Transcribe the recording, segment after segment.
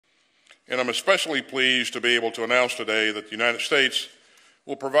And I'm especially pleased to be able to announce today that the United States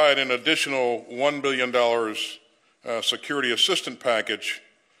will provide an additional $1 billion security assistance package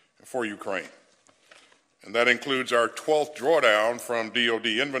for Ukraine. And that includes our 12th drawdown from DoD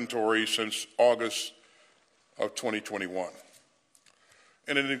inventory since August of 2021.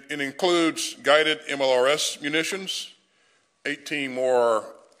 And it includes guided MLRS munitions, 18 more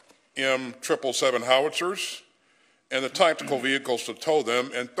M777 howitzers, and the tactical vehicles to tow them,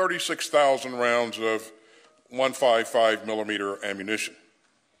 and 36,000 rounds of 155 millimeter ammunition.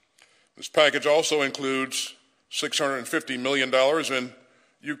 This package also includes $650 million in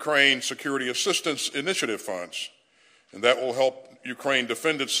Ukraine Security Assistance Initiative funds, and that will help Ukraine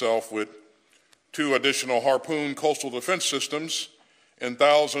defend itself with 2 additional Harpoon coastal defense systems and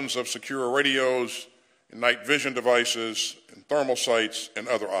thousands of secure radios, and night vision devices, and thermal sights, and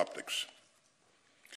other optics.